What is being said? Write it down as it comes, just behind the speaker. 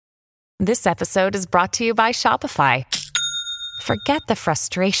This episode is brought to you by Shopify. Forget the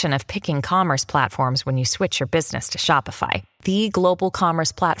frustration of picking commerce platforms when you switch your business to Shopify, the global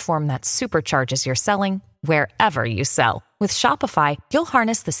commerce platform that supercharges your selling wherever you sell. With Shopify, you'll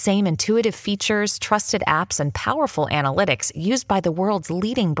harness the same intuitive features, trusted apps, and powerful analytics used by the world's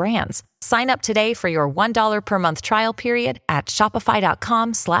leading brands. Sign up today for your $1 per month trial period at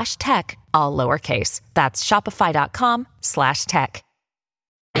shopify.com/tech, all lowercase. That's shopify.com/tech.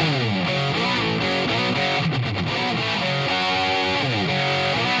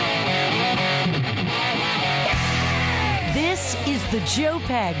 This is the Joe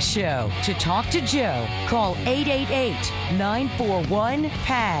Pags Show. To talk to Joe, call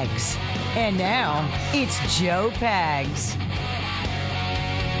 888-941-PAGS. And now, it's Joe Pags.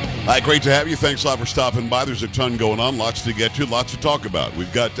 Hi, great to have you. Thanks a lot for stopping by. There's a ton going on, lots to get to, lots to talk about.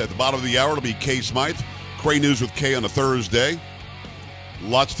 We've got, at the bottom of the hour, it'll be Kay Smythe, Cray News with Kay on a Thursday.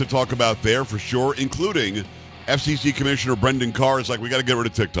 Lots to talk about there for sure, including FCC Commissioner Brendan Carr is like, we got to get rid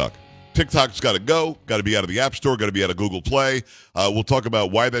of TikTok. TikTok's got to go, got to be out of the App Store, got to be out of Google Play. We'll talk about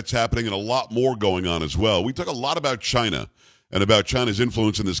why that's happening and a lot more going on as well. We talk a lot about China and about China's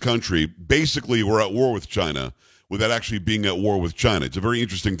influence in this country. Basically, we're at war with China without actually being at war with China. It's a very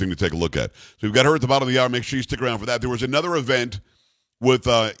interesting thing to take a look at. So we've got her at the bottom of the hour. Make sure you stick around for that. There was another event with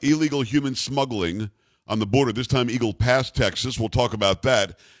illegal human smuggling on the border, this time Eagle Pass, Texas. We'll talk about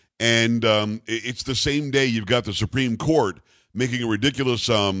that. And it's the same day you've got the Supreme Court making a ridiculous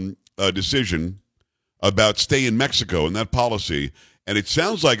decision about stay in Mexico and that policy. And it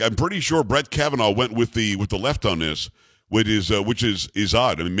sounds like, I'm pretty sure Brett Kavanaugh went with the left on this, which is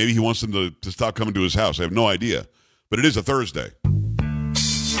odd. I mean, maybe he wants them to stop coming to his house. I have no idea. But it is a Thursday. I'm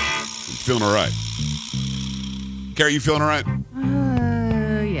feeling all right. Carrie, you feeling all right?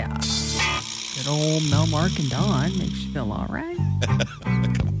 Yeah. Good old Mel, Mark, and Don makes you feel all right. Come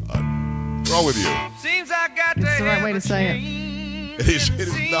on. What's wrong with you? Seems I got it's the right way to say it. It is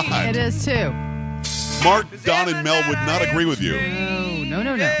not. It is too. Mark, Don, and Mel would not agree with you. No.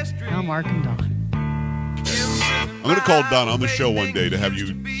 Mel, Mark, and Don. I'm going to call Don on the show one day to have you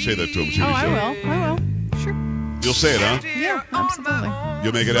say that to him. See what he says. I will. Sure. You'll say it, huh? Yeah, absolutely.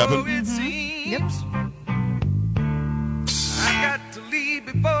 You'll make it happen? Mm-hmm. Yep. I got to leave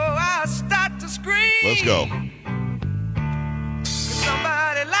before I start to scream. Let's go.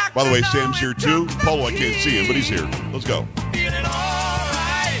 By the way, Sam's here too. Polo, I can't see him, but he's here. Let's go. Feeling all right.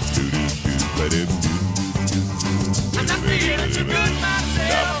 I'm not feeling too good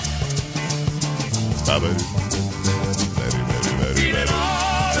myself. Feeling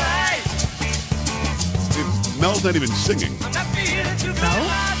all right. Mel's not even singing. I'm not feeling too good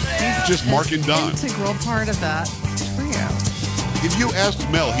myself. It's just Mark and Don. Integral part of that trio. If you asked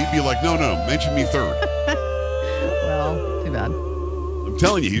Mel, he'd be like, no, mention me third. Well, too bad. I'm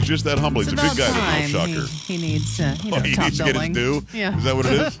telling you, he's just that humble. He's a big guy, the Mel Shocker. He needs he top needs to get his billing. due? Yeah. Is that what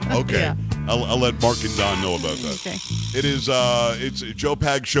it is? Okay. Yeah. I'll let Mark and Don know about that. Okay. It is it's a Joe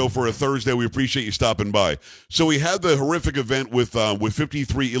Pag show for a Thursday. We appreciate you stopping by. So we had the horrific event with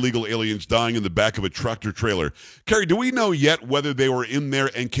 53 illegal aliens dying in the back of a tractor trailer. Carrie, do we know yet whether they were in there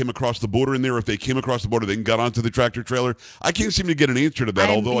and came across the border in there? If they came across the border, they got onto the tractor trailer? I can't seem to get an answer to that,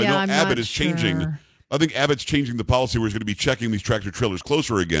 although I know I'm Abbott not is changing. sure. I think Abbott's changing the policy where he's going to be checking these tractor trailers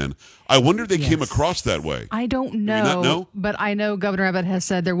closer again. I wonder if they came across that way. I don't know. Do you not know? But I know Governor Abbott has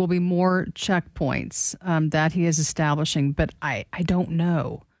said there will be more checkpoints that he is establishing, but I don't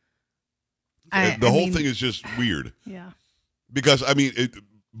know. The whole thing is just weird. Yeah. Because,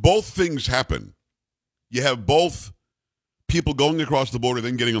 both things happen. You have both people going across the border,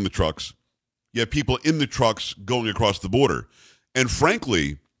 then getting on the trucks. You have people in the trucks going across the border. And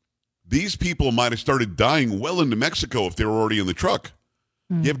frankly, these people might have started dying well into Mexico if they were already in the truck.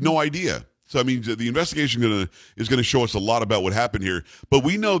 Mm-hmm. You have no idea. So, the investigation is going to show us a lot about what happened here. But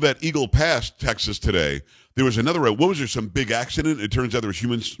we know that Eagle Pass, Texas, today, there was some big accident? It turns out there was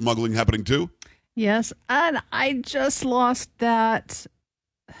human smuggling happening too? Yes, and I just lost that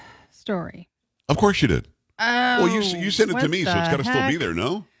story. Of course you did. Oh, well, you sent it to me, so it's got to still be there,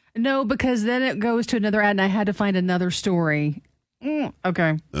 no? No, because then it goes to another ad, and I had to find another story.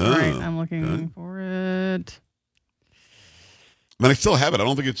 Okay. All right. I'm looking for it. I still have it. I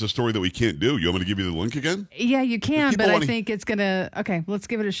don't think it's a story that we can't do. You want me to give you the link again? Yeah, you can, but I think it's going to... Okay, let's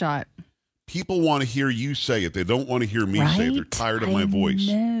give it a shot. People want to hear you say it. They don't want to hear me say it. They're tired of my voice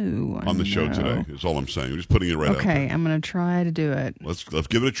on the show today, is all I'm saying. I'm just putting it right out there. Okay, I'm going to try to do it. Let's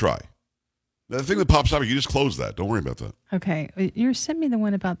give it a try. The thing that pops up, you just close that. Don't worry about that. Okay. You sent me the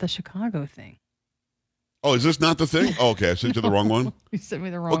one about the Chicago thing. Oh, is this not the thing? Oh, okay. I sent you the wrong one. You sent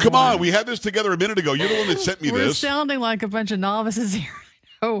me the wrong one. Well, come on. We had this together a minute ago. You're the one that sent me We're this. Sounding like a bunch of novices here.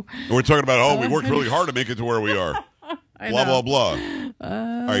 So we're talking about, we worked really hard to make it to where we are. Blah, blah, blah.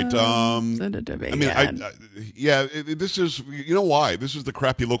 All right. Send it to me. I mean, this is, you know why? This is the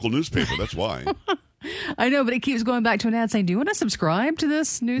crappy local newspaper. That's why. I know, but it keeps going back to an ad saying, do you want to subscribe to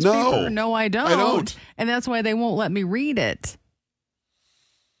this newspaper? No, I don't. I don't. And that's why they won't let me read it.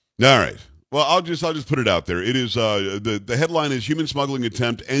 All right. Well, I'll just put it out there. It is the headline is human smuggling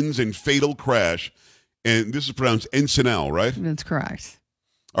attempt ends in fatal crash, and this is pronounced Encinal, right? That's correct.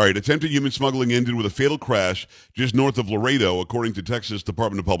 All right. Attempted human smuggling ended with a fatal crash just north of Laredo, according to Texas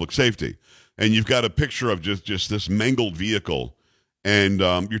Department of Public Safety. And you've got a picture of just this mangled vehicle, and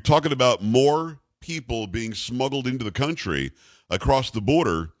you're talking about more people being smuggled into the country across the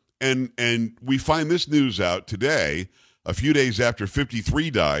border, and we find this news out today, a few days after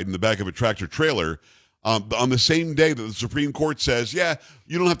 53 died in the back of a tractor trailer, on the same day that the Supreme Court says,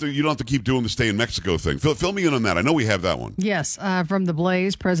 you don't have to keep doing the stay in Mexico thing. Fill me in on that. I know we have that one. Yes, from the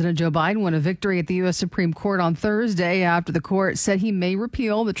Blaze, President Joe Biden won a victory at the U.S. Supreme Court on Thursday after the court said he may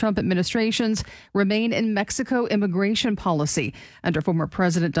repeal the Trump administration's Remain in Mexico immigration policy. Under former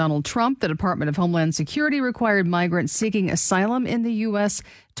President Donald Trump, the Department of Homeland Security required migrants seeking asylum in the U.S.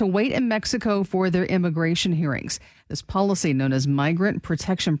 to wait in Mexico for their immigration hearings. This policy, known as Migrant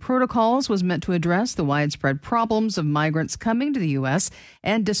Protection Protocols, was meant to address the widespread problems of migrants coming to the U.S.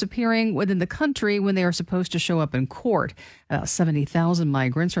 and disappearing within the country when they are supposed to show up in court. About 70,000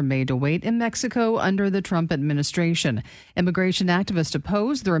 migrants are made to wait in Mexico under the Trump administration. Immigration activists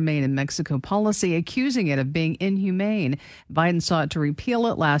opposed the Remain in Mexico policy, accusing it of being inhumane. Biden sought to repeal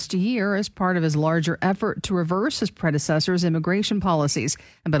it last year as part of his larger effort to reverse his predecessor's immigration policies,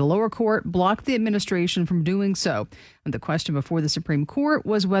 but a lower court blocked the administration from doing so. And the question before the Supreme Court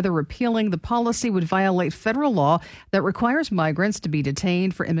was whether repealing the policy would violate federal law that requires migrants to be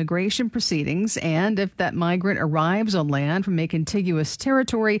detained for immigration proceedings, and if that migrant arrives on land from a contiguous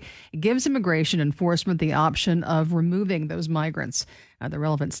territory, it gives immigration enforcement the option of removing those migrants. The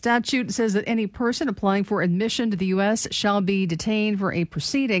relevant statute says that any person applying for admission to the U.S. shall be detained for a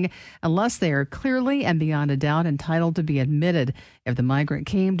proceeding unless they are clearly and beyond a doubt entitled to be admitted. If the migrant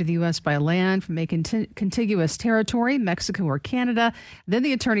came to the U.S. by land from a contiguous territory, Mexico or Canada, then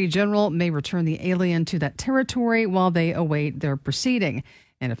the Attorney General may return the alien to that territory while they await their proceeding.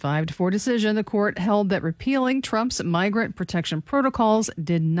 In a 5-4 decision, the court held that repealing Trump's migrant protection protocols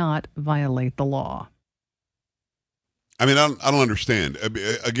did not violate the law. I mean, I don't understand.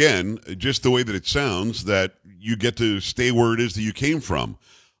 Again, just the way that it sounds, that you get to stay where it is that you came from,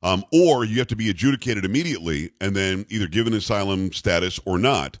 or you have to be adjudicated immediately and then either given asylum status or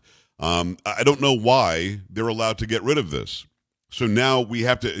not. I don't know why they're allowed to get rid of this. So now we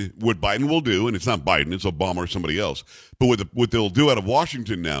have to, what Biden will do, and it's not Biden, it's Obama or somebody else, but what they'll do out of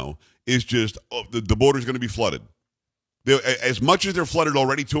Washington now is just, the border's going to be flooded. As much as they're flooded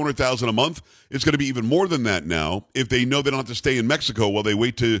already, 200,000 a month, it's going to be even more than that now if they know they don't have to stay in Mexico while they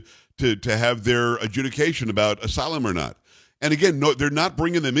wait to have their adjudication about asylum or not. And again, no, they're not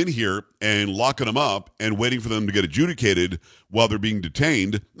bringing them in here and locking them up and waiting for them to get adjudicated while they're being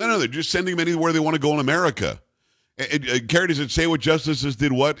detained. No, they're just sending them anywhere they want to go in America. Carrie, does it say what justices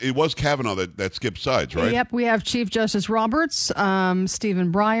did what? It was Kavanaugh that skipped sides, right? Yep, we have Chief Justice Roberts,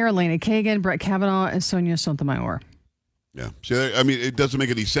 Stephen Breyer, Elena Kagan, Brett Kavanaugh, and Sonia Sotomayor. Yeah. See, I mean, it doesn't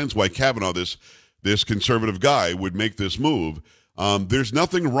make any sense why Kavanaugh, this conservative guy, would make this move. There's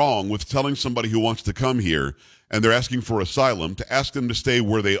nothing wrong with telling somebody who wants to come here and they're asking for asylum to ask them to stay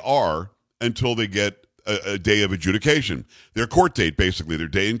where they are until they get a day of adjudication. Their court date, basically, their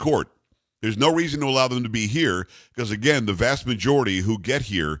day in court. There's no reason to allow them to be here because, again, the vast majority who get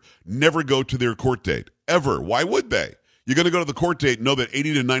here never go to their court date, ever. Why would they? You're going to go to the court date and know that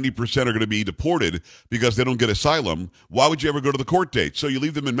 80 to 90% are going to be deported because they don't get asylum. Why would you ever go to the court date? So you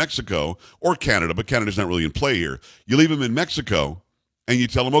leave them in Mexico or Canada, but Canada's not really in play here. You leave them in Mexico and you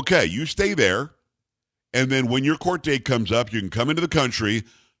tell them, okay, you stay there. And then when your court date comes up, you can come into the country,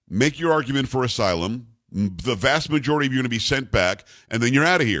 make your argument for asylum. The vast majority of you are going to be sent back, and then you're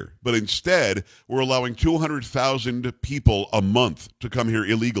out of here. But instead, we're allowing 200,000 people a month to come here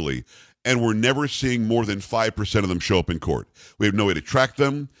illegally, and we're never seeing more than 5% of them show up in court. We have no way to track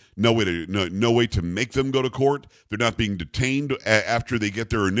them, no way to make them go to court. They're not being detained after they get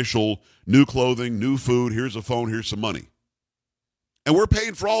their initial new clothing, new food, here's a phone, here's some money. And we're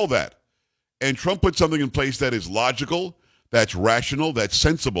paying for all that. And Trump put something in place that is logical, that's rational, that's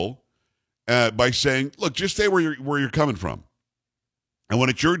sensible, by saying, look, just stay where you're coming from. And when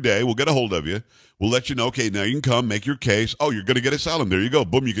it's your day, we'll get a hold of you. We'll let you know, okay, now you can come, make your case. Oh, you're going to get asylum. There you go.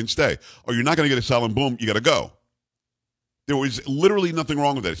 Boom, you can stay. Oh, you're not going to get asylum. Boom, you got to go. There was literally nothing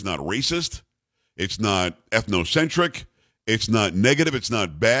wrong with that. It's not racist. It's not ethnocentric. It's not negative. It's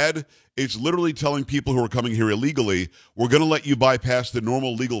not bad. It's literally telling people who are coming here illegally, we're going to let you bypass the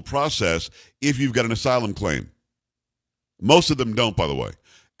normal legal process if you've got an asylum claim. Most of them don't, by the way.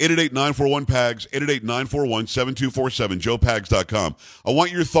 888-941-PAGS, 888-941-7247, joepags.com. I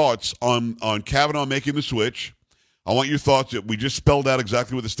want your thoughts on Kavanaugh making the switch. I want your thoughts. We just spelled out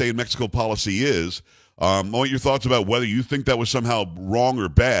exactly what the state of Mexico policy is. I want your thoughts about whether you think that was somehow wrong or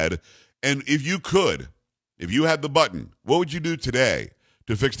bad. And if you had the button, what would you do today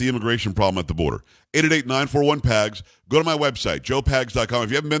to fix the immigration problem at the border? 888-941-PAGS. Go to my website, joepags.com. If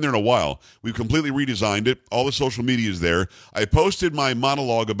you haven't been there in a while, we've completely redesigned it. All the social media is there. I posted my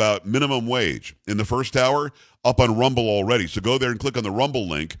monologue about minimum wage in the first hour up on Rumble already. So go there and click on the Rumble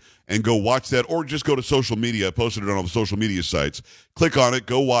link and go watch that, or just go to social media. I posted it on all the social media sites. Click on it,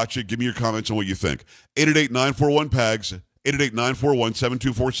 go watch it, give me your comments on what you think. 888-941-PAGS,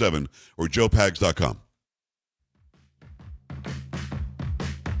 888-941-7247, or joepags.com.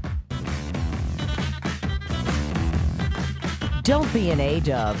 Don't be an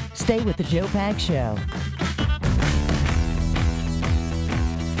A-dub. Stay with the Joe Pags Show.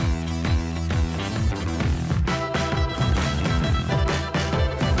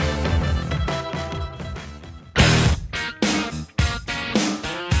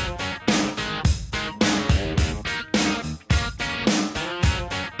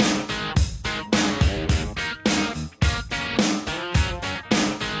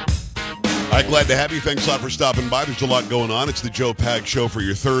 Glad to have you. Thanks a lot for stopping by. There's a lot going on. It's the Joe Pags Show for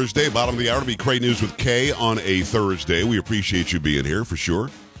your Thursday. Bottom of the hour to be Cray News with Kay on a Thursday. We appreciate you being here for sure.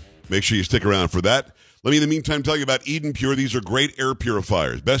 Make sure you stick around for that. Let me, in the meantime, tell you about Eden Pure. These are great air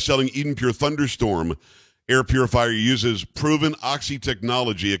purifiers. Best-selling Eden Pure Thunderstorm air purifier uses proven oxy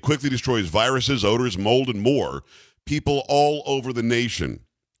technology. It quickly destroys viruses, odors, mold, and more. People all over the nation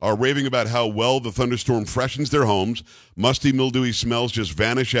are raving about how well the Thunderstorm freshens their homes. Musty, mildewy smells just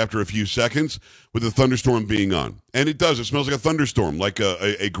vanish after a few seconds with the Thunderstorm being on. And it does. It smells like a thunderstorm, like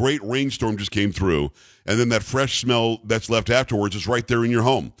a great rainstorm just came through. And then that fresh smell that's left afterwards is right there in your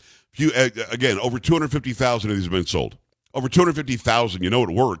home. Again, over 250,000 of these have been sold. Over 250,000. You know it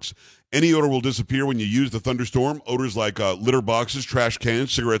works. Any odor will disappear when you use the Thunderstorm. Odors like litter boxes, trash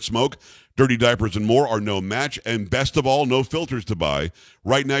cans, cigarette smoke, dirty diapers, and more are no match. And best of all, no filters to buy.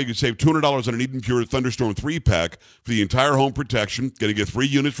 Right now, you can save $200 on an Eden Pure Thunderstorm 3-pack for the entire home protection. Going to get 3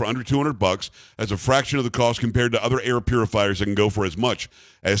 units for under $200. That's a fraction of the cost compared to other air purifiers that can go for as much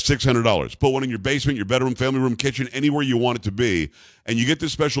as $600. Put one in your basement, your bedroom, family room, kitchen, anywhere you want it to be. And you get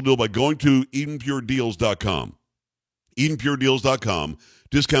this special deal by going to EdenPureDeals.com. EdenPureDeals.com.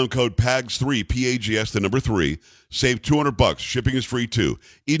 Discount code PAGS3, P-A-G-S, the number 3. Save $200. Shipping is free, too.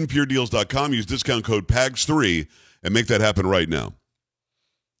 EdenPureDeals.com. Use discount code PAGS3 and make that happen right now.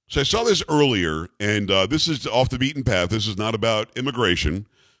 So I saw this earlier, and this is off the beaten path. This is not about immigration,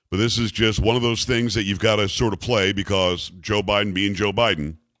 but this is just one of those things that you've got to sort of play because Joe Biden being Joe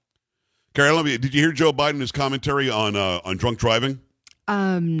Biden. Carol, did you hear Joe Biden's commentary on drunk driving?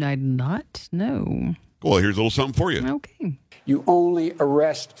 I did not. No. Well, here's a little something for you. Okay. You only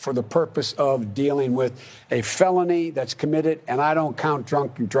arrest for the purpose of dealing with a felony that's committed, and I don't count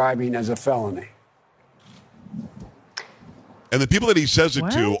drunk driving as a felony. And the people that he says it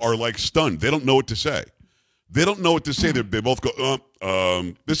to are like stunned. They don't know what to say. They don't know what to say. They both go,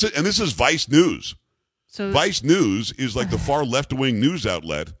 this is Vice News. So Vice News is like the far left-wing news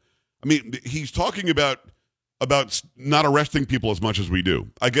outlet. I mean, he's talking about not arresting people as much as we do.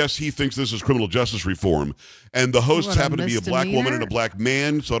 I guess he thinks this is criminal justice reform. And the hosts happen to be a black woman and a black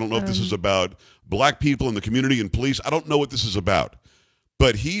man, so I don't know if this is about black people in the community and police. I don't know what this is about.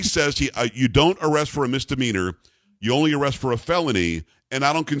 But he says you don't arrest for a misdemeanor, you only arrest for a felony, and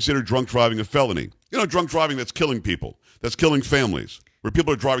I don't consider drunk driving a felony. You know, drunk driving, that's killing people. That's killing families. Where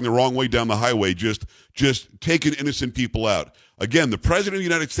people are driving the wrong way down the highway, just taking innocent people out. Again, the President of the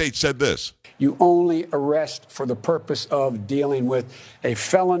United States said this. You only arrest for the purpose of dealing with a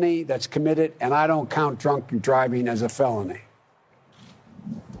felony that's committed, and I don't count drunk driving as a felony.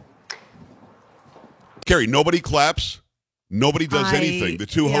 Carrie, nobody claps. Nobody does anything. The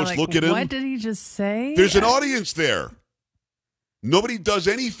two hosts look at him. What did he just say? There's an audience there. Nobody does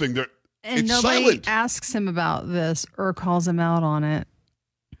anything. It's nobody silent. Asks him about this or calls him out on it.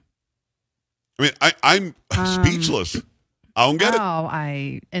 I mean, I'm speechless. I don't get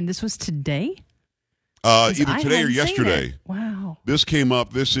it. And this was today? Either today or yesterday. Wow. This came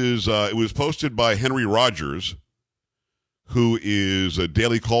up. This is, it was posted by Henry Rogers, who is a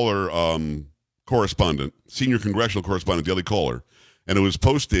Daily Caller correspondent, senior congressional correspondent, Daily Caller. And it was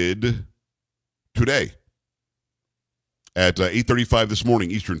posted today at 8:35 this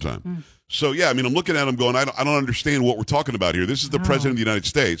morning, Eastern Time. So, yeah, I mean, I'm looking at him going, I don't understand what we're talking about here. This is the president of the United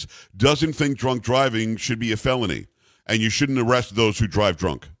States, doesn't think drunk driving should be a felony, and you shouldn't arrest those who drive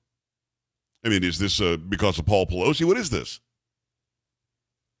drunk. I mean, is this because of Paul Pelosi? What is this?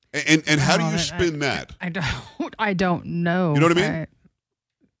 And how do you spin that? I don't know. You know what I mean?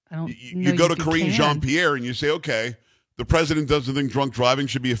 I don't you go to Karine Jean-Pierre and you say, okay, the president doesn't think drunk driving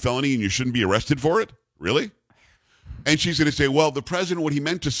should be a felony and you shouldn't be arrested for it? Really? And she's going to say, well, the president, what he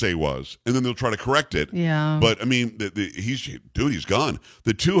meant to say was, and then they'll try to correct it. Yeah. But, I mean, he's gone.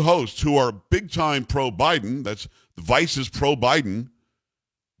 The two hosts who are big-time pro-Biden, that's Vice's pro-Biden,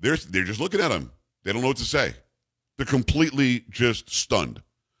 they're just looking at him. They don't know what to say. They're completely just stunned.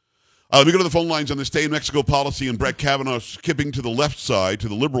 Let me go to the phone lines on the Stay in Mexico policy and Brett Kavanaugh skipping to the left side, to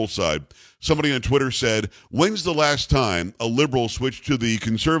the liberal side. Somebody on Twitter said, when's the last time a liberal switched to the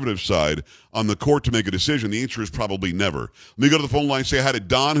conservative side on the court to make a decision? The answer is probably never. Let me go to the phone line, say hi to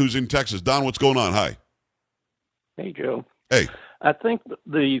Don, who's in Texas. Don, what's going on? Hi. Hey, Joe. Hey. I think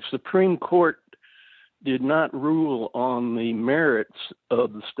the Supreme Court did not rule on the merits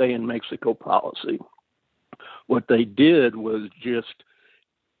of the Stay in Mexico policy. What they did was just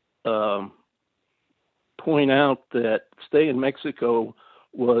point out that Stay in Mexico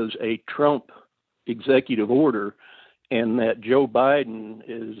was a Trump executive order and that Joe Biden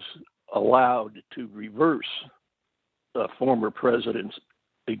is allowed to reverse a former president's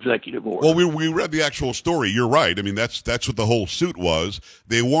executive order. Well, we read the actual story. You're right. I mean, that's what the whole suit was.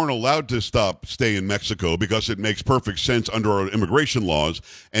 They weren't allowed to Stay in Mexico because it makes perfect sense under our immigration laws.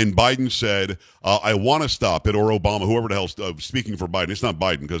 And Biden said, I want to stop it, or Obama, whoever the hell's speaking for Biden. It's not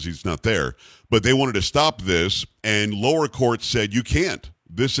Biden because he's not there. But they wanted to stop this, and lower courts said, you can't.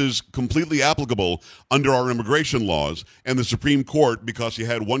 This is completely applicable under our immigration laws. And the Supreme Court, because you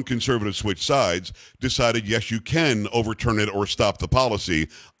had one conservative switch sides, decided, yes, you can overturn it or stop the policy.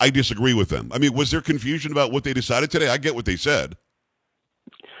 I disagree with them. I mean, was there confusion about what they decided today? I get what they said.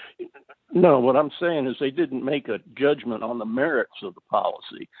 No, what I'm saying is they didn't make a judgment on the merits of the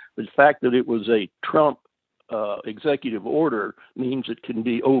policy. The fact that it was a Trump executive order means it can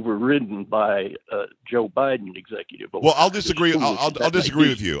be overridden by Joe Biden executive order. Well, I'll disagree. I'll disagree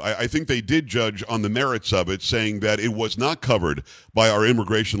with you. I think they did judge on the merits of it, saying that it was not covered by our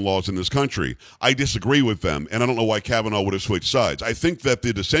immigration laws in this country. I disagree with them, and I don't know why Kavanaugh would have switched sides. I think that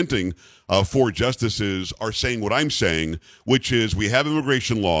the dissenting four justices are saying what I'm saying, which is we have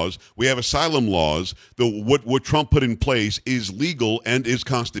immigration laws, we have asylum laws. What Trump put in place is legal and is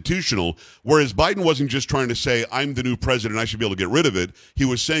constitutional, whereas Biden wasn't just trying to say, I'm the new president, I should be able to get rid of it. He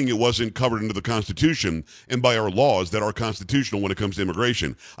was saying it wasn't covered under the Constitution and by our laws that are constitutional when it comes to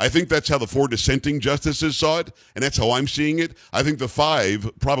immigration. I think that's how the four dissenting justices saw it, and that's how I'm seeing it. I think the five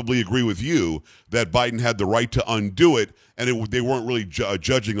probably agree with you that Biden had the right to undo it, and they weren't really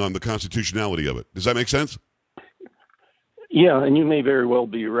judging on the constitutionality of it. Does that make sense? Yeah, and you may very well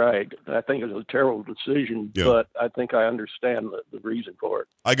be right. I think it was a terrible decision, but I think I understand the reason for it.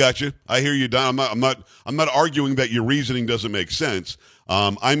 I got you. I hear you, Don. I'm not arguing that your reasoning doesn't make sense.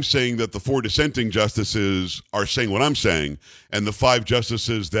 I'm saying that the four dissenting justices are saying what I'm saying, and the five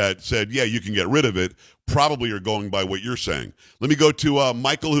justices that said, yeah, you can get rid of it, probably are going by what you're saying. Let me go to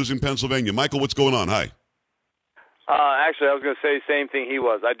Michael, who's in Pennsylvania. Michael, what's going on? Hi. Actually, I was going to say the same thing he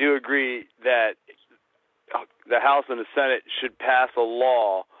was. I do agree that the House and the Senate should pass a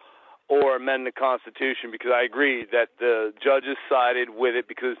law or amend the Constitution, because I agree that the judges sided with it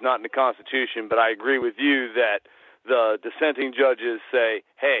because it's not in the Constitution, but I agree with you that the dissenting judges say,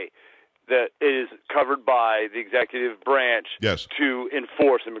 hey, that it is covered by the executive branch to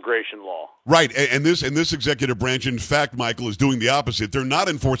enforce immigration law. Right, and this executive branch, in fact, Michael, is doing the opposite. They're not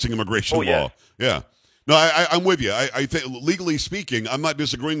enforcing immigration law. Yeah. No, I'm with you. I think, legally speaking, I'm not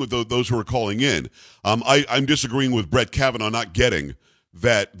disagreeing with those who are calling in. I'm disagreeing with Brett Kavanaugh not getting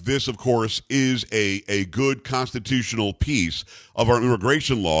that this, of course, is a good constitutional piece of our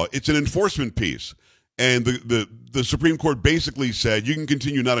immigration law. It's an enforcement piece. And the Supreme Court basically said you can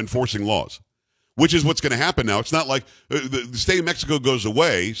continue not enforcing laws, which is what's going to happen now. It's not like the stay in Mexico goes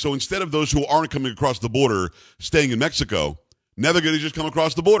away. So instead of those who aren't coming across the border staying in Mexico, now they're going to just come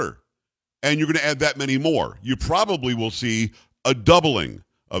across the border. And you're going to add that many more. You probably will see a doubling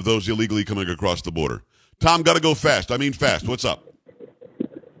of those illegally coming across the border. Tom, got to go fast. I mean fast. What's up?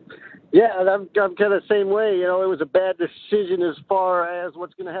 Yeah, I'm kind of the same way. You know, it was a bad decision as far as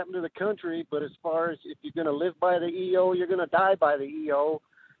what's going to happen to the country. But as far as if you're going to live by the EO, you're going to die by the EO.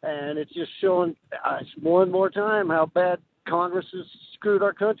 And it's just showing more and more time how bad Congress has screwed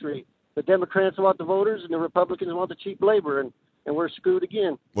our country. The Democrats want the voters and the Republicans want the cheap labor. And we're screwed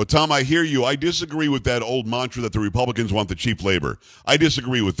again. Well, Tom, I hear you. I disagree with that old mantra that the Republicans want the cheap labor. I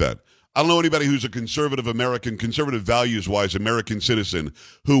disagree with that. I don't know anybody who's a conservative American, conservative values-wise American citizen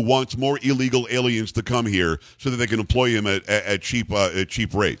who wants more illegal aliens to come here so that they can employ them at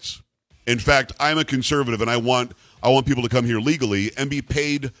cheap rates. In fact, I'm a conservative, and I want people to come here legally and be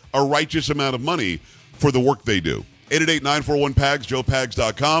paid a righteous amount of money for the work they do. 888-941-PAGS,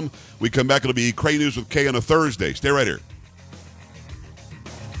 joepags.com. We come back, it'll be Cray News with Kay on a Thursday. Stay right here.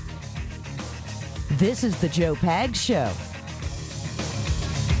 This is the Joe Pags Show.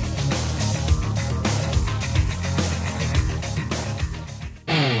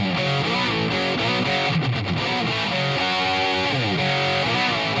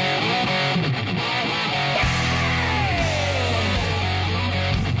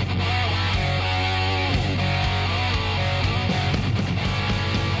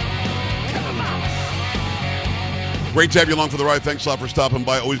 Great to have you along for the ride. Thanks a lot for stopping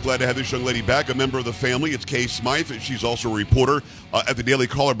by. Always glad to have this young lady back, a member of the family. It's Kay Smythe. She's also a reporter at the Daily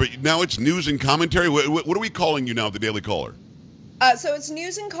Caller. But now it's news and commentary. What are we calling you now at the Daily Caller? So it's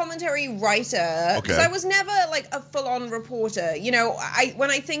news and commentary writer. Because I was never like a full-on reporter. You know, when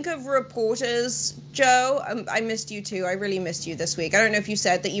I think of reporters, Joe, I missed you too. I really missed you this week. I don't know if you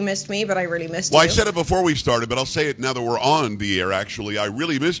said that you missed me, but I really missed you. Well, I said it before we started, but I'll say it now that we're on the air, actually. I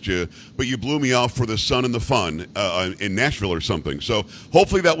really missed you, but you blew me off for the sun and the fun in Nashville or something. So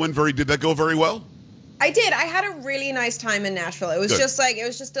hopefully did that go very well? I did. I had a really nice time in Nashville. It was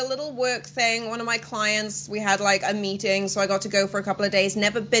just a little work thing. One of my clients, we had like a meeting, so I got to go for a couple of days.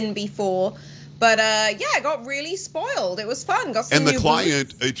 Never been before. But I got really spoiled. It was fun. Got some and the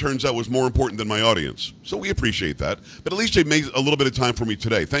client, it turns out, was more important than my audience. So we appreciate that. But at least they made a little bit of time for me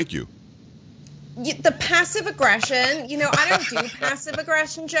today. Thank you. The passive aggression, I don't do passive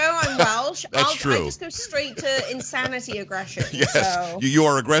aggression, Joe. I'm Welsh. That's true. I just go straight to insanity aggression. Yes, so. You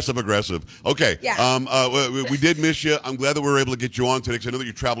are aggressive. Okay. Yeah. We did miss you. I'm glad that we were able to get you on today because I know that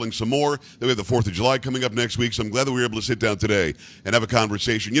you're traveling some more. Then we have the 4th of July coming up next week, so I'm glad that we were able to sit down today and have a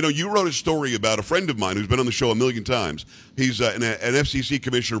conversation. You wrote a story about a friend of mine who's been on the show a million times. He's an FCC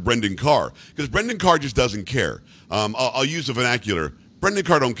Commissioner, Brendan Carr, because Brendan Carr just doesn't care. I'll use the vernacular. Brendan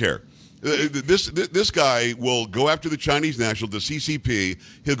Carr don't care. This guy will go after the Chinese national, the CCP.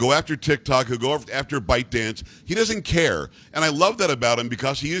 He'll go after TikTok. He'll go after ByteDance. He doesn't care. And I love that about him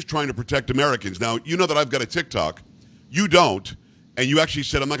because he is trying to protect Americans. Now, you know that I've got a TikTok. You don't. And you actually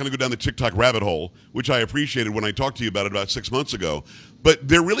said, I'm not going to go down the TikTok rabbit hole, which I appreciated when I talked to you about it about 6 months ago. But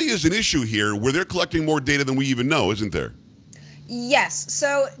there really is an issue here where they're collecting more data than we even know, isn't there? Yes.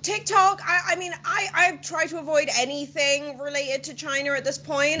 So TikTok, I try to avoid anything related to China at this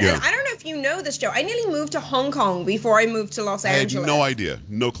point. Yeah. And I don't know if you know this, Joe. I nearly moved to Hong Kong before I moved to Los Angeles. I had no idea.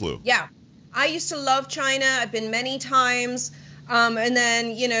 No clue. Yeah. I used to love China. I've been many times. And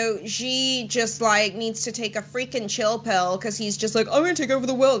then, Xi just needs to take a freaking chill pill because he's just like, I'm going to take over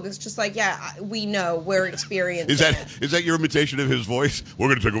the world. It's just like, yeah, we know, we're experiencing Is that your imitation of his voice? We're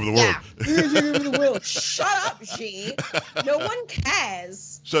going to take over the world. Yeah, we're going to take over the world. Shut up, Xi. No one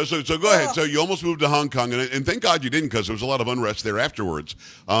cares. So go ahead. So you almost moved to Hong Kong, and thank God you didn't because there was a lot of unrest there afterwards.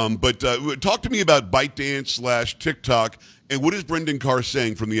 But talk to me about ByteDance / TikTok, and what is Brendan Carr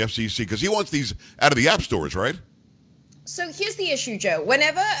saying from the FCC? Because he wants these out of the app stores, right? So here's the issue, Joe.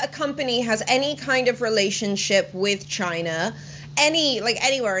 Whenever a company has any kind of relationship with China,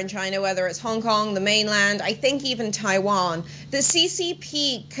 anywhere in China, whether it's Hong Kong, the mainland, I think even Taiwan, the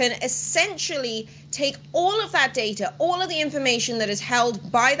CCP can essentially take all of that data, all of the information that is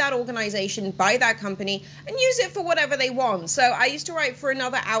held by that organization, by that company, and use it for whatever they want. So I used to write for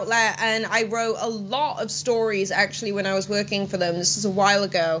another outlet, and I wrote a lot of stories, actually, when I was working for them. This is a while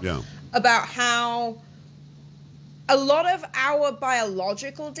ago, about how a lot of our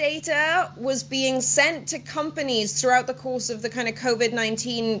biological data was being sent to companies throughout the course of the kind of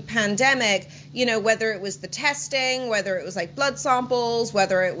COVID-19 pandemic, whether it was the testing, whether it was like blood samples,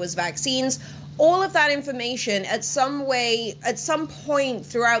 whether it was vaccines, all of that information at some point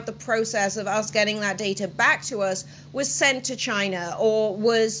throughout the process of us getting that data back to us was sent to China or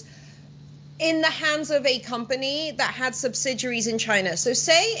was in the hands of a company that had subsidiaries in China. So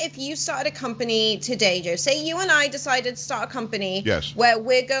say if you started a company today, Joe, say you and I decided to start a company where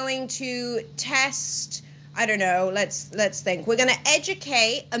we're going to test, I don't know, let's think. We're going to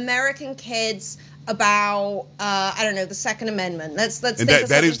educate American kids about, the Second Amendment. Let's think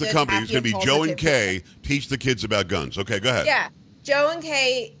that is the company. It's going to be Joe and Kay teach the kids about guns. Okay, go ahead. Yeah. Joe and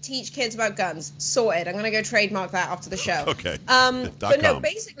Kay teach kids about guns. Sorted. I'm going to go trademark that after the show. Okay. But no,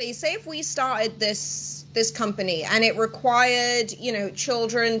 basically, say if we started this company and it required,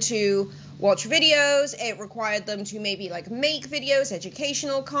 children to watch videos, it required them to maybe make videos,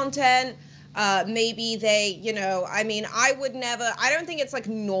 educational content. Maybe they, I don't think it's like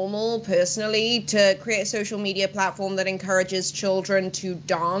normal personally to create a social media platform that encourages children to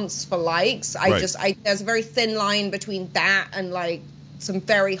dance for likes. There's a very thin line between that and like some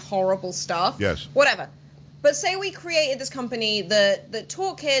very horrible stuff. Yes. Whatever. But say we created this company that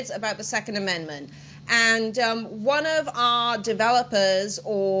taught kids about the Second Amendment, and one of our developers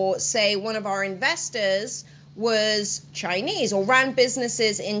or say one of our investors was Chinese or ran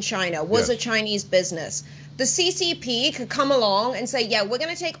businesses in China, was a Chinese business. The CCP could come along and say, yeah, we're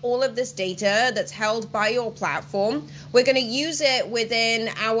going to take all of this data that's held by your platform. We're going to use it within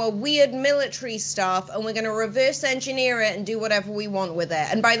our weird military stuff, and we're going to reverse engineer it and do whatever we want with it.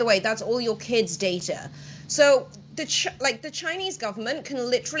 And by the way, that's all your kids' data. So the Chinese government can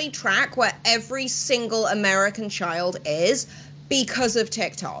literally track where every single American child is because of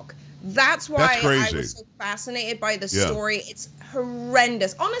TikTok. That's why I was so fascinated by the story. It's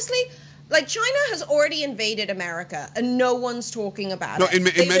horrendous. Honestly, like China has already invaded America, and no one's talking about it. In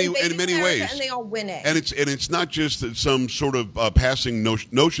many ways, and they are winning. And it's not just some sort of passing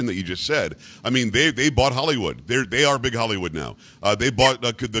notion that you just said. I mean, they bought Hollywood. They are big Hollywood now. They bought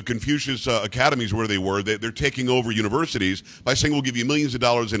the Confucius academies where they were. They're taking over universities by saying we'll give you millions of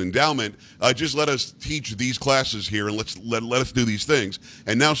dollars in endowment. Just let us teach these classes here, and let us do these things.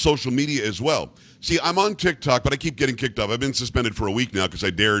 And now social media as well. See, I'm on TikTok, but I keep getting kicked off. I've been suspended for a week now because I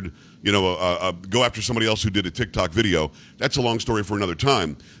dared, go after somebody else who did a TikTok video. That's a long story for another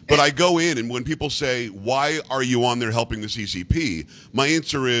time. But I go in, and when people say, why are you on there helping the CCP? My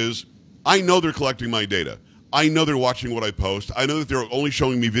answer is, I know they're collecting my data. I know they're watching what I post. I know that they're only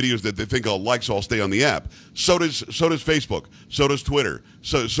showing me videos that they think I'll like, so I'll stay on the app. So does Facebook. So does Twitter.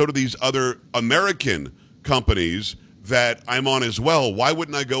 So do these other American companies that I'm on as well. Why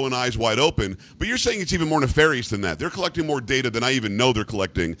wouldn't I go in eyes wide open? But you're saying it's even more nefarious than that. They're collecting more data than I even know they're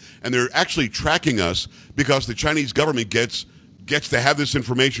collecting, and they're actually tracking us because the Chinese government gets to have this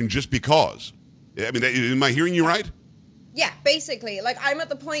information just because. I mean, am I hearing you right? Yeah, basically. Like, I'm at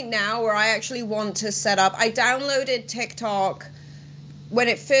the point now where I actually want to set up. I downloaded TikTok when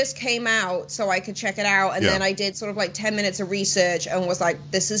it first came out so I could check it out, and then I did sort of like 10 minutes of research and was like,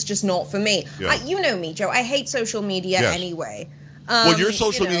 this is just not for me. Yeah. You know me, Joe. I hate social media anyway. Well, your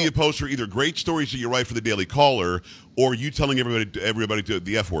social media posts are either great stories that you write for the Daily Caller or you telling everybody to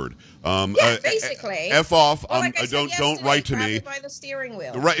the F word. Basically. F off. Well, like don't write to me. By the steering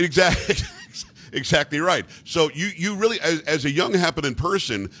wheel. Right, exactly. Exactly right. So you really, as a young, happening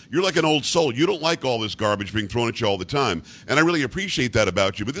person, you're like an old soul. You don't like all this garbage being thrown at you all the time. And I really appreciate that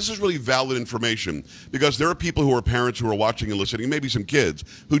about you. But this is really valid information because there are people who are parents who are watching and listening, maybe some kids,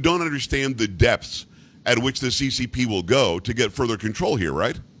 who don't understand the depths at which the CCP will go to get further control here,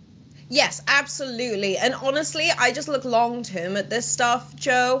 right? Yes, absolutely. And honestly, I just look long term at this stuff,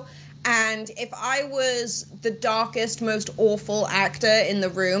 Joe. And if I was the darkest, most awful actor in the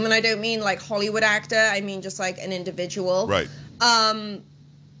room, and I don't mean like Hollywood actor, I mean just like an individual. Right.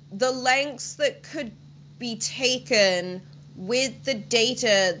 The lengths that could be taken with the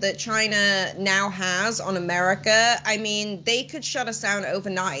data that China now has on America, I mean, they could shut us down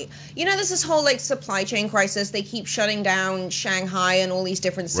overnight. You know, there's this whole like supply chain crisis. They keep shutting down Shanghai and all these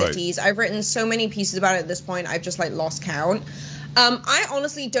different cities. Right. I've written so many pieces about it at this point, I've just like lost count. I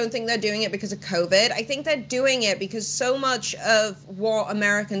honestly don't think they're doing it because of COVID. I think they're doing it because so much of what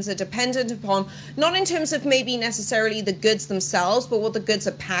Americans are dependent upon, not in terms of maybe necessarily the goods themselves, but what the goods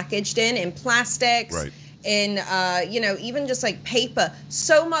are packaged in plastics, right, in, even just like paper.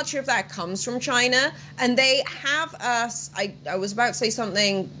 So much of that comes from China, and they have us, I was about to say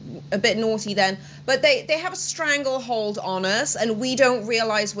something a bit naughty then, but they have a stranglehold on us, and we don't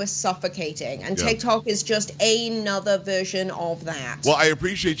realize we're suffocating. And TikTok is just another version of that. Well, I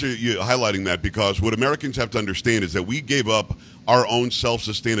appreciate you highlighting that, because what Americans have to understand is that we gave up our own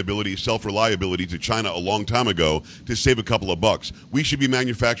self-sustainability, self-reliability to China a long time ago to save a couple of bucks. We should be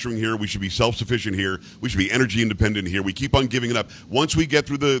manufacturing here. We should be self-sufficient here. We should be energy independent here. We keep on giving it up. Once we get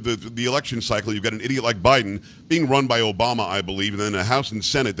through the election cycle, you've got an idiot like Biden being run by Obama, I believe, and then a House and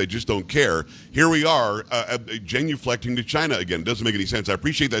Senate that just don't care. Here we are, genuflecting to China again. It doesn't make any sense. I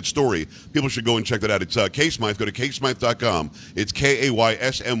appreciate that story. People should go and check that out. It's Kay Smythe. Go to kaysmythe.com. It's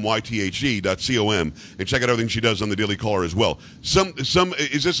KAYSMYTHE.com, and check out everything she does on the Daily Caller as well.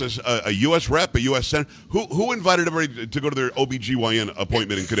 Is this a U.S. rep, a U.S. senator? Who invited everybody to go to their OBGYN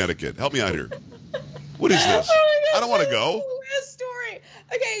appointment in Connecticut? Help me out here. What is this? I don't want to go. Story.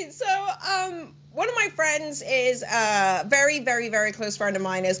 Okay, so one of my friends is a very, very, very close friend of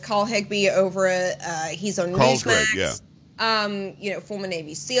mine is Carl Higby over at he's on Carl's Newsmax. Great, yeah. Former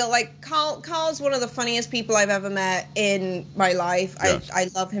Navy SEAL. Like, Carl's one of the funniest people I've ever met in my life. Yes. I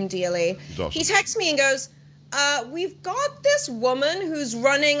love him dearly. He's awesome. He texts me and goes, we've got this woman who's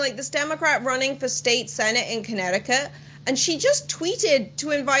running, like this Democrat running for state senate in Connecticut, and she just tweeted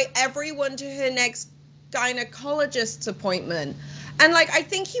to invite everyone to her next gynecologist's appointment. And, like, I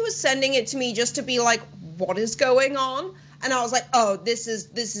think he was sending it to me just to be like, what is going on? And I was like, oh, this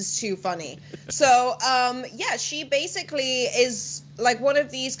is too funny. So, she basically is like one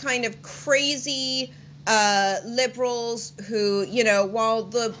of these kind of crazy liberals who, while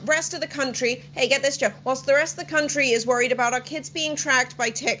the rest of the country, hey, get this, Joe, whilst the rest of the country is worried about our kids being tracked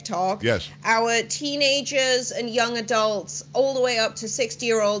by TikTok, yes, our teenagers and young adults, all the way up to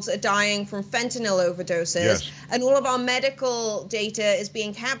 60-year-olds, are dying from fentanyl overdoses, yes, and all of our medical data is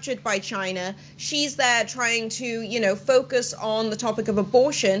being captured by China. She's there trying to, focus on the topic of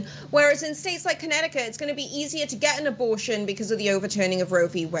abortion, whereas in states like Connecticut, it's going to be easier to get an abortion because of the overturning of Roe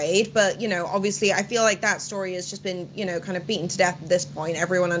v. Wade. But, obviously, I feel like that story has just been, kind of beaten to death at this point.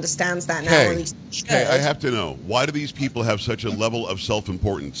 Everyone understands that now, or at least should. Hey, I have to know, why do these people have such a level of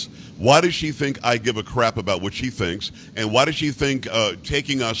self-importance? Why does she think I give a crap about what she thinks? And why does she think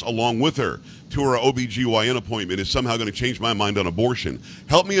taking us along with her to her OBGYN appointment is somehow going to change my mind on abortion?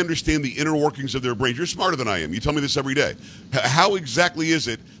 Help me understand the inner workings of their brains. You're smarter than I am. You tell me this every day. How exactly is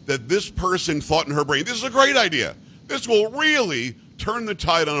it that this person thought in her brain, this is a great idea. This will really turn the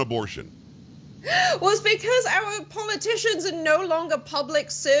tide on abortion? Well, it's because our politicians are no longer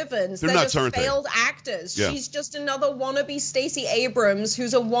public servants. They're nuts, just aren't they? failed actors. Yeah. She's just another wannabe Stacey Abrams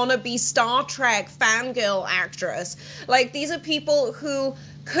who's a wannabe Star Trek fangirl actress. Like, these are people who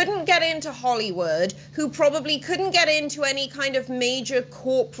couldn't get into Hollywood, who probably couldn't get into any kind of major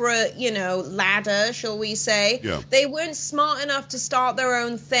corporate, ladder, shall we say. Yeah. They weren't smart enough to start their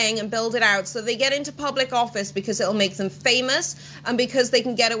own thing and build it out, so they get into public office because it'll make them famous and because they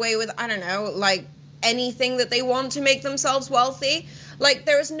can get away with, I don't know, like anything that they want to make themselves wealthy. Like,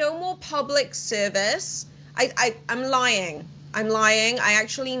 there is no more public service. I'm lying. I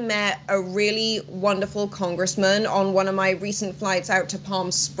actually met a really wonderful congressman on one of my recent flights out to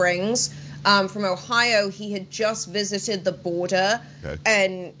Palm Springs. From Ohio. He had just visited the border,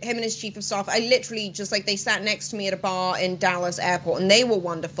 and him and his chief of staff, I literally just, like, they sat next to me at a bar in Dallas airport, and they were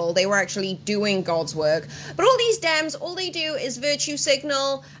wonderful. They were actually doing God's work. But all these Dems, all they do is virtue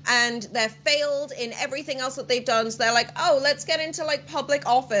signal, and they're failed in everything else that they've done. So they're like, oh, let's get into, like, public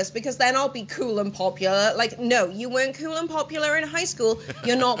office, because then I'll be cool and popular. Like, no, you weren't cool and popular in high school.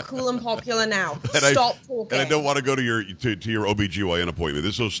 You're not cool and popular now. Stop talking. And I don't want to go to your OBGYN appointment.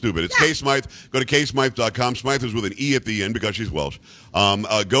 This is so stupid. It's Kay Smythe. Go to KSmythe.com. Smythe is with an E at the end because she's Welsh.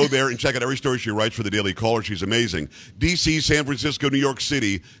 Go there and check out every story she writes for the Daily Caller. She's amazing. D.C., San Francisco, New York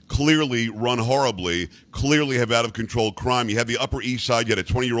City clearly run horribly, clearly have out-of-control crime. You have the Upper East Side. You had a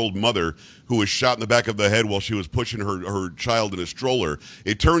 20-year-old mother who was shot in the back of the head while she was pushing her child in a stroller.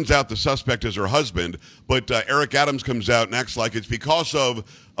 It turns out the suspect is her husband, but Eric Adams comes out and acts like it's because of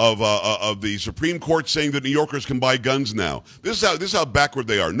the Supreme Court saying that New Yorkers can buy guns now. This is how backward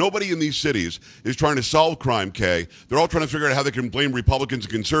they are. Nobody in these cities is trying to solve crime, Kay. They're all trying to figure out how they can blame Republicans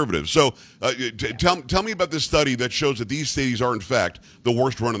and conservatives. So tell me about this study that shows that these cities are, in fact, the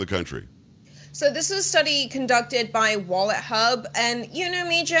worst run in the country. So this is a study conducted by Wallet Hub, and you know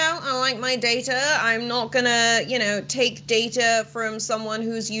me, Joe, I like my data. I'm not gonna, take data from someone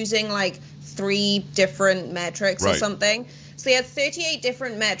who's using like 3 different metrics or something. So they had 38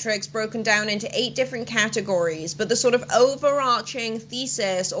 different metrics broken down into 8 different categories, but the sort of overarching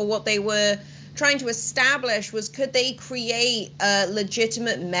thesis, or what they were trying to establish, was could they create a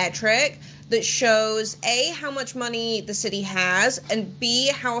legitimate metric that shows A, how much money the city has, and B,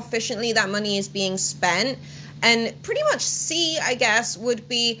 how efficiently that money is being spent. And pretty much C, I guess, would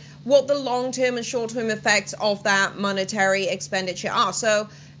be what the long-term and short-term effects of that monetary expenditure are. So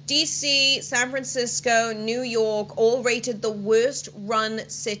DC, San Francisco, New York, all rated the worst run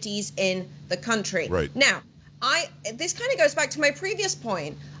cities in the country. Right. Now, this kind of goes back to my previous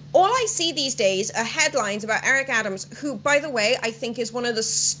point. All I see these days are headlines about Eric Adams, who, by the way, I think is one of the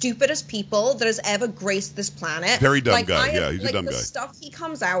stupidest people that has ever graced this planet. Very dumb guy. Yeah, he's a dumb guy. The stuff he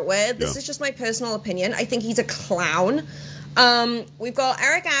comes out with, this is just my personal opinion. I think he's a clown. We've got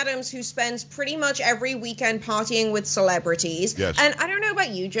Eric Adams, who spends pretty much every weekend partying with celebrities. Yes. And I don't know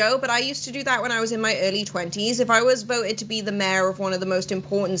about you, Joe, but I used to do that when I was in my early 20s. If I was voted to be the mayor of one of the most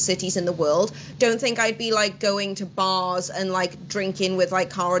important cities in the world, don't think I'd be like going to bars and like drinking with like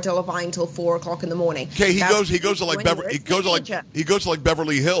Cara Delevingne till 4 o'clock in the morning. Okay, he goes to like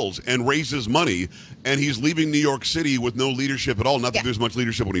Beverly Hills and raises money, and he's leaving New York City with no leadership at all. Not that there's much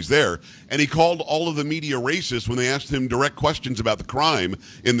leadership when he's there. And he called all of the media racist when they asked him direct questions about the crime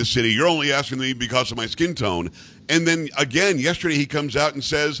in the city. You're only asking me because of my skin tone. And then again, yesterday he comes out and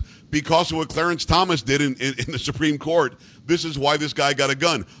says, because of what Clarence Thomas did in the Supreme Court, this is why this guy got a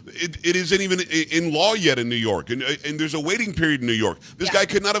gun. It isn't even in law yet in New York, and there's a waiting period in New York. This guy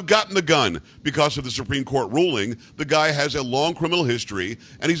could not have gotten the gun because of the Supreme Court ruling. The guy has a long criminal history,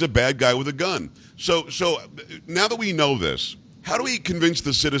 and he's a bad guy with a gun. So now that we know this, how do we convince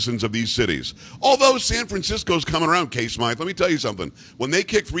the citizens of these cities? Although San Francisco's coming around, K-Smythe, let me tell you something. When they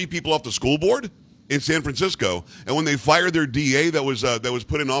kicked 3 people off the school board in San Francisco, and when they fired their DA that was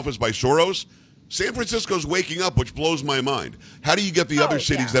put in office by Soros, San Francisco's waking up, which blows my mind. How do you get the other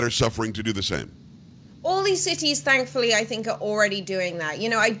cities that are suffering to do the same? All these cities, thankfully, I think are already doing that. You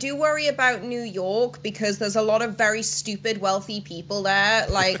know, I do worry about New York because there's a lot of very stupid, wealthy people there.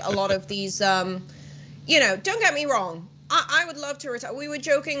 Like a lot of these, don't get me wrong. I would love to retire. We were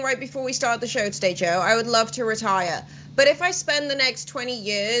joking right before we started the show today, Joe. I would love to retire. But if I spend the next 20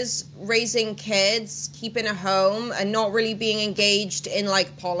 years raising kids, keeping a home, and not really being engaged in,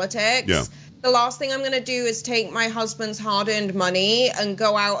 like, politics, the last thing I'm going to do is take my husband's hard-earned money and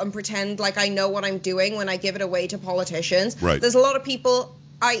go out and pretend like I know what I'm doing when I give it away to politicians. Right. There's a lot of people,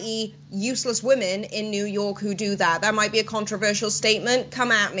 i.e. useless women in New York who do that. That might be a controversial statement.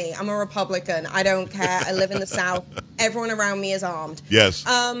 Come at me. I'm a Republican. I don't care. I live in the South. Everyone around me is armed. Yes.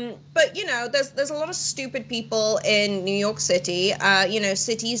 But, there's a lot of stupid people in New York City.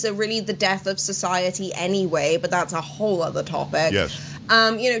 Cities are really the death of society anyway, but that's a whole other topic. Yes.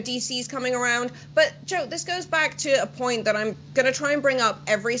 DC's coming around. But, Joe, this goes back to a point that I'm going to try and bring up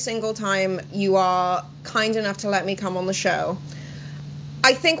every single time you are kind enough to let me come on the show.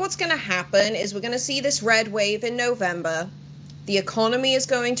 I think what's going to happen is we're going to see this red wave in November. The economy is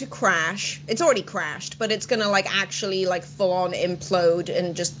going to crash. It's already crashed, but it's going to actually full on implode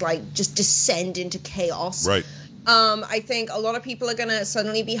and just descend into chaos. Right. I think a lot of people are going to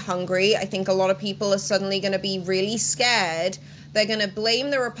suddenly be hungry. I think a lot of people are suddenly going to be really scared. They're going to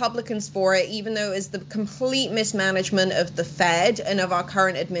blame the Republicans for it, even though it's the complete mismanagement of the Fed and of our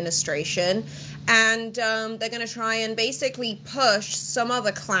current administration. And they're going to try and basically push some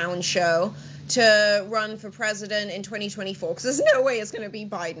other clown show to run for president in 2024, because there's no way it's going to be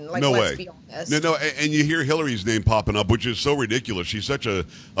Biden. Let's be honest. No, and you hear Hillary's name popping up, which is so ridiculous. She's such a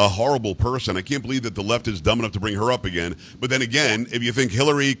horrible person. I can't believe that the left is dumb enough to bring her up again. But then again, if you think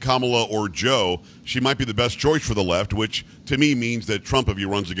Hillary, Kamala, or Joe, she might be the best choice for the left, which to me means that Trump, if he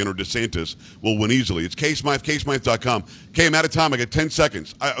runs again, or DeSantis, will win easily. It's K-Smythe, ksmythe.com. Kay, I'm out of time. I got 10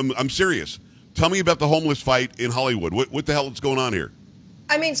 seconds. I'm serious. Tell me about the homeless fight in Hollywood. What the hell is going on here?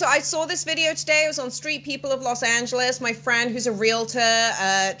 So I saw this video today. It was on Street People of Los Angeles. My friend who's a realtor,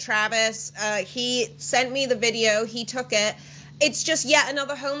 Travis, he sent me the video. He took it. It's just yet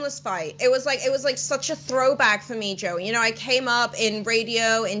another homeless fight. It was like such a throwback for me, Joe. I came up in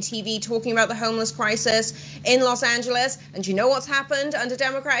radio, in TV, talking about the homeless crisis in Los Angeles. And you know what's happened under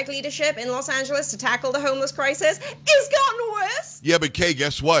Democratic leadership in Los Angeles to tackle the homeless crisis? It's gotten worse. Yeah, but Kay,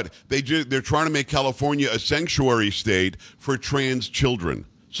 guess what? They're trying to make California a sanctuary state for trans children.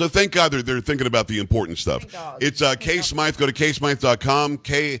 So thank God they're thinking about the important stuff. It's K-Smythe. Go to ksmythe.com,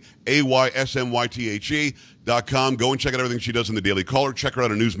 KAYSMYTHE.com. Go and check out everything she does in the Daily Caller. Check her out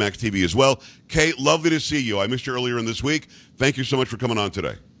on Newsmax TV as well. Kay, lovely to see you. I missed you earlier in this week. Thank you so much for coming on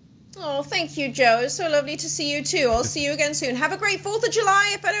today. Oh, thank you, Joe. It's so lovely to see you, too. I'll see you again soon. Have a great 4th of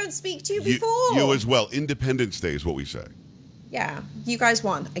July if I don't speak to you before. You as well. Independence Day is what we say. Yeah, you guys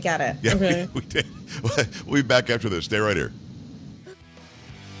won. I get it. Yeah, okay. we did. We'll be back after this. Stay right here.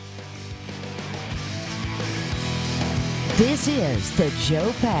 This is the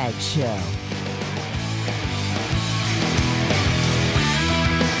Joe Pags Show.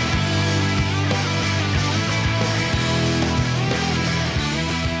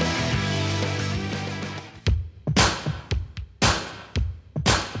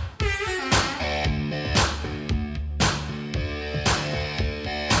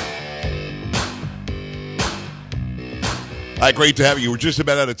 Hi, great to have you. We're just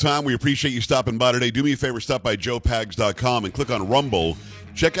about out of time. We appreciate you stopping by today. Do me a favor, stop by joepags.com and click on Rumble.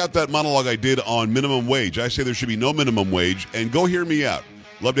 Check out that monologue I did on minimum wage. I say there should be no minimum wage, and go hear me out.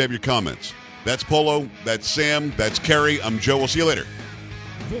 Love to have your comments. That's Polo. That's Sam. That's Carrie. I'm Joe. We'll see you later.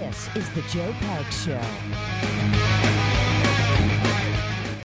 This is the Joe Pags Show.